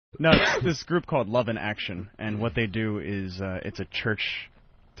No, it's this group called Love in Action, and what they do is it's a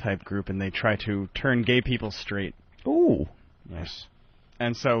church-type group, and they try to turn gay people straight. Ooh. Yes.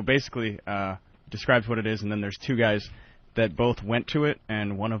 And so basically describes what it is, and then there's two guys that both went to it,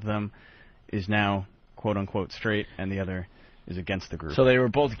 and one of them is now, quote-unquote, straight, and the other is against the group. So they were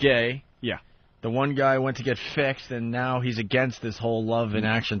both gay. Yeah. The one guy went to get fixed, and now he's against this whole Love in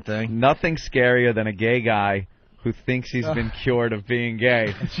Action thing. Nothing scarier than a gay guy who thinks he's been cured of being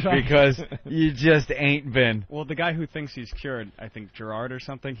gay because you just ain't been. Well, the guy who thinks he's cured, I think Gerard or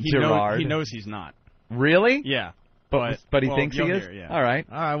something, he knows he's not. Really? Yeah. But he thinks he is? Hear, yeah. All right.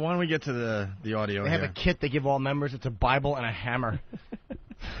 All right, why don't we get to the audio They have a kit they give all members. It's a Bible and a hammer.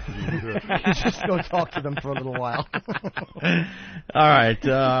 Just go talk to them for a little while. All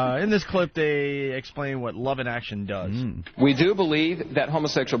right. In this clip, they explain what Love in Action does. We do believe that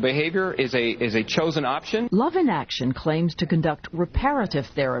homosexual behavior is a chosen option. Love in Action claims to conduct reparative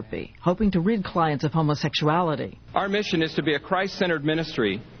therapy, hoping to rid clients of homosexuality. Our mission is to be a Christ-centered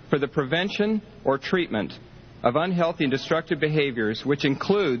ministry for the prevention or treatment of unhealthy and destructive behaviors, which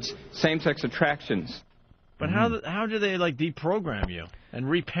includes same-sex attractions. But how do they deprogram you and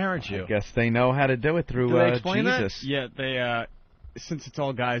reparent you? I guess they know how to do it through Jesus. That? Yeah, they since it's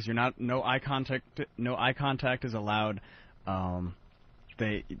all guys, no eye contact is allowed.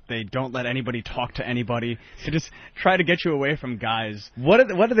 They don't let anybody talk to anybody. They just try to get you away from guys. What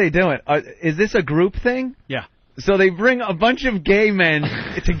are they doing? Is this a group thing? Yeah. So they bring a bunch of gay men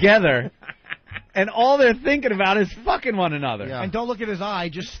together. And all they're thinking about is fucking one another. Yeah. And don't look at his eye,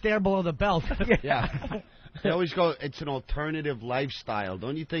 just stare below the belt. Yeah. They always go, it's an alternative lifestyle.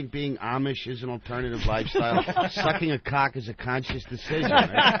 Don't you think being Amish is an alternative lifestyle? Sucking a cock is a conscious decision,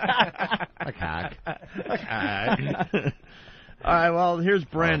 right? A cock. All right, well, here's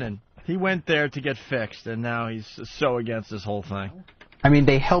Brandon. He went there to get fixed, and now he's so against this whole thing. I mean,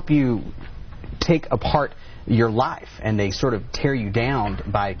 they help you take apart your life, and they sort of tear you down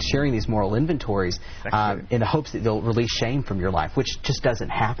by sharing these moral inventories in the hopes that they'll release shame from your life, which just doesn't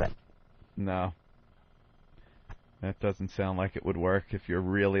happen. No. That doesn't sound like it would work if you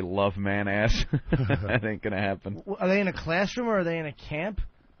really love man-ass. That ain't going to happen. Are they in a classroom or are they in a camp?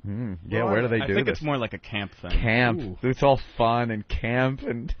 Yeah, where do they do this? I think it's more like a camp thing. Camp. Ooh. It's all fun and camp.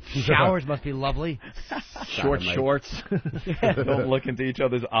 And showers must be lovely. Short shorts. Don't look into each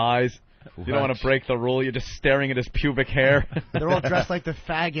other's eyes. You don't want to break the rule. You're just staring at his pubic hair. They're all dressed like the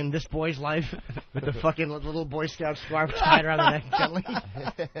fag in This Boy's Life with the fucking little Boy Scout scarf tied around the neck gently.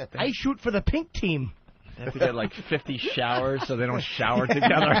 I shoot for the pink team. They have to get 50 showers so they don't shower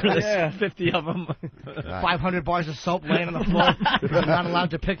together. There's 50 of them. 500 bars of soap laying on the floor. They're not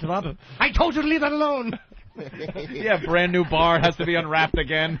allowed to pick them up. I told you to leave that alone. Yeah, brand new bar has to be unwrapped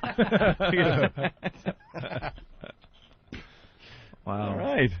again. Wow.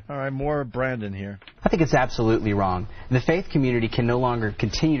 All right, more Brandon here. I think it's absolutely wrong. The faith community can no longer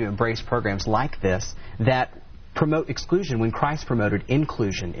continue to embrace programs like this that promote exclusion when Christ promoted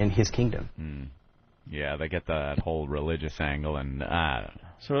inclusion in his kingdom. Yeah, they get that whole religious angle, and I don't know.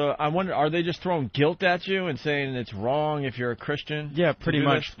 So I wonder, are they just throwing guilt at you and saying it's wrong if you're a Christian? Yeah, pretty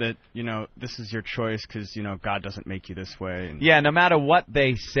much that, this is your choice because, God doesn't make you this way. And yeah, no matter what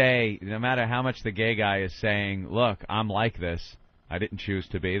they say, no matter how much the gay guy is saying, look, I'm like this. I didn't choose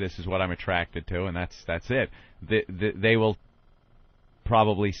to be. This is what I'm attracted to, and that's it. They will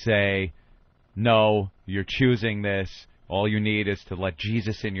probably say, no, you're choosing this. All you need is to let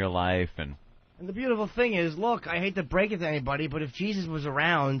Jesus in your life. And the beautiful thing is, look, I hate to break it to anybody, but if Jesus was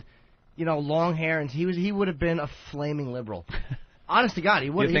around, long hair, and he would have been a flaming liberal. Honest to God, he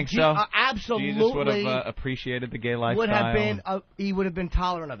would. You think so? Absolutely. Jesus would have appreciated the gay lifestyle. He would have been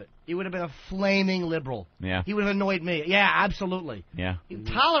tolerant of it. He would have been a flaming liberal. Yeah. He would have annoyed me. Yeah, absolutely. Yeah.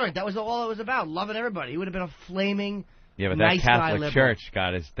 Tolerant. That was all it was about. Loving everybody. He would have been a flaming. Yeah, but nice that Catholic Church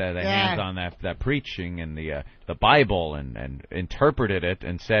got their hands on that preaching and the Bible and interpreted it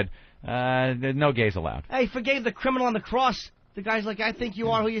and said no gays allowed. Hey, forgave the criminal on the cross. The guy's like, I think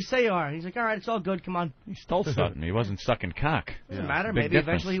you are who you say you are. He's like, all right, it's all good. Come on. He stole something. He wasn't sucking cock. Doesn't matter. Big Maybe difference.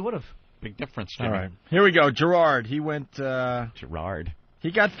 eventually he would have. Big difference, Jimmy. All right. Here we go. Gerard. He went... Gerard.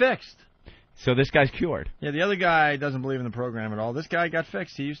 He got fixed. So this guy's cured. Yeah, the other guy doesn't believe in the program at all. This guy got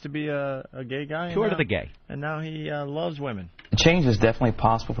fixed. He used to be a gay guy. Cured of the gay. And now he loves women. Change is definitely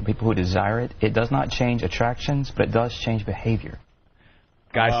possible for people who desire it. It does not change attractions, but it does change behavior.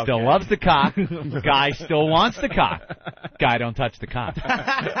 Guy still loves the cock. Guy still wants the cock. Guy don't touch the cock.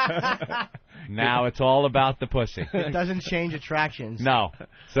 Now it's all about the pussy. It doesn't change attractions. No.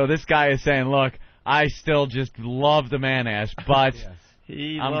 So this guy is saying, look, I still just love the man-ass, but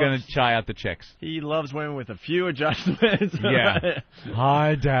I'm going to try out the chicks. He loves women with a few adjustments. Yeah.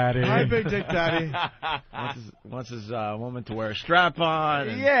 Hi, Daddy. Hi, Big Dick Daddy. Wants his woman to wear a strap-on.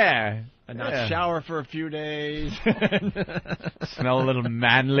 And not shower for a few days. Smell a little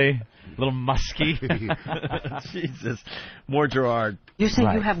manly, a little musky. Jesus. More Gerard. You say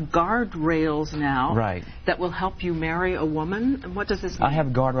you have guardrails now Right. that will help you marry a woman? And what does this mean? I have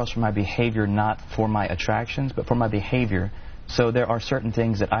guardrails for my behavior, not for my attractions, but for my behavior. So there are certain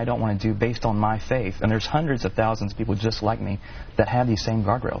things that I don't want to do based on my faith. And there's hundreds of thousands of people just like me that have these same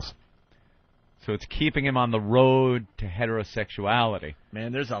guardrails. So it's keeping him on the road to heterosexuality.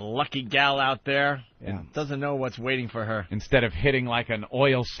 Man, there's a lucky gal out there and doesn't know what's waiting for her. Instead of hitting like an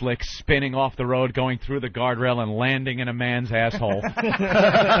oil slick, spinning off the road, going through the guardrail, and landing in a man's asshole. He needs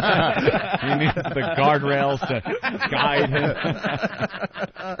the guardrails to guide him.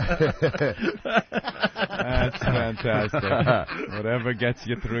 That's fantastic. Whatever gets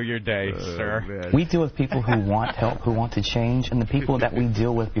you through your day, sir. Man. We deal with people who want help, who want to change, and the people that we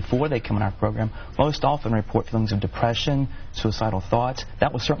deal with before they come in our program most often report feelings of depression, suicidal thoughts.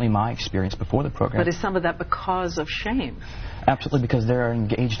 That was certainly my experience before the program. But is some of that because of shame? Absolutely, because they're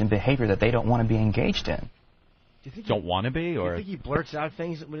engaged in behavior that they don't want to be engaged in. Do you think Don't want to be, Do or you think he blurts out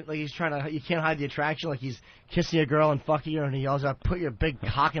things like he's trying to? You can't hide the attraction, like he's kissing a girl and fucking her, and he yells out, "Put your big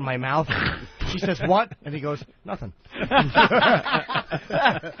cock in my mouth." She says, "What?" And he goes, "Nothing."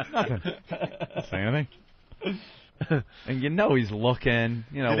 say anything? And you know he's looking,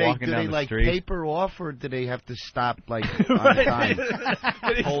 walking do down they the like street. paper off, or do they have to stop like on time?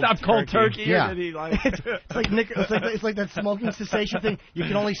 Did he stop cold turkey? Yeah. Or did he like? It's like it's like that smoking cessation thing. You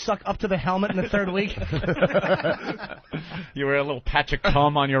can only suck up to the helmet in the third week. You wear a little patch of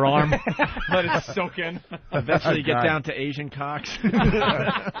cum on your arm, let it soak in. Eventually, you get down to Asian cocks.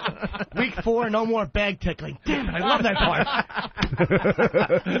 Week 4, no more bag tickling. Damn it, I love that part.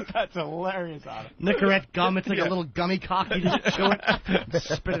 That's hilarious, Adam. Nicorette gum. It's like a little gummy cock. You just chew it,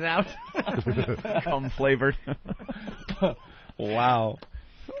 spit it out. Cum flavored. Wow.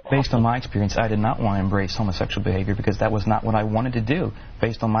 Based on my experience, I did not want to embrace homosexual behavior because that was not what I wanted to do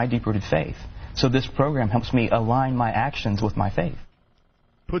based on my deep-rooted faith. So this program helps me align my actions with my faith.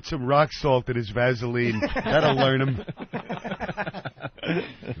 Put some rock salt in his Vaseline. That'll learn him.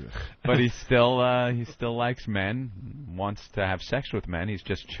 But he still likes men, wants to have sex with men. He's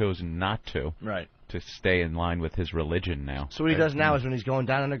just chosen not to. Right. To stay in line with his religion now. So what he does now is when he's going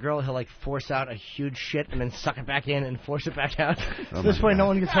down on a girl, he'll like force out a huge shit and then suck it back in and force it back out. So this way no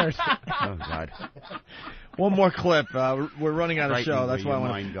one gets hurt. Oh, God. One more clip. We're running out of show. That's why I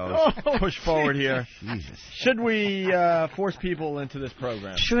want to push forward here. Jesus. Should we force people into this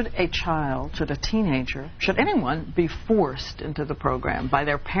program? Should a child, should a teenager, should anyone be forced into the program by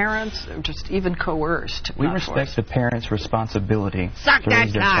their parents or just even coerced? We respect the parents' responsibility Suck to that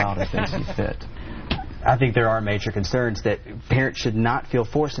raise their cock. child as they see fit. I think there are major concerns that parents should not feel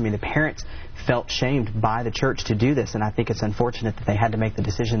forced. I mean, the parents felt shamed by the church to do this, and I think it's unfortunate that they had to make the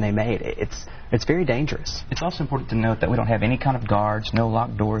decision they made. It's very dangerous. It's also important to note that we don't have any kind of guards, no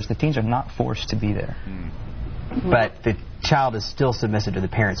locked doors. The teens are not forced to be there. But the child is still submissive to the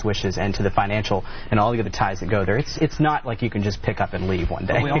parents' wishes and to the financial and all the other ties that go there. It's not like you can just pick up and leave one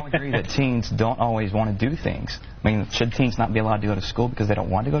day. But we all agree that teens don't always want to do things. I mean, should teens not be allowed to go to school because they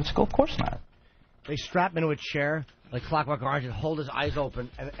don't want to go to school? Of course not. They strap him into a chair like Clockwork Orange and hold his eyes open,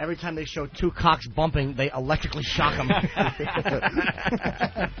 and every time they show two cocks bumping, they electrically shock him.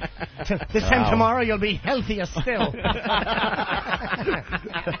 This time tomorrow, you'll be healthier still.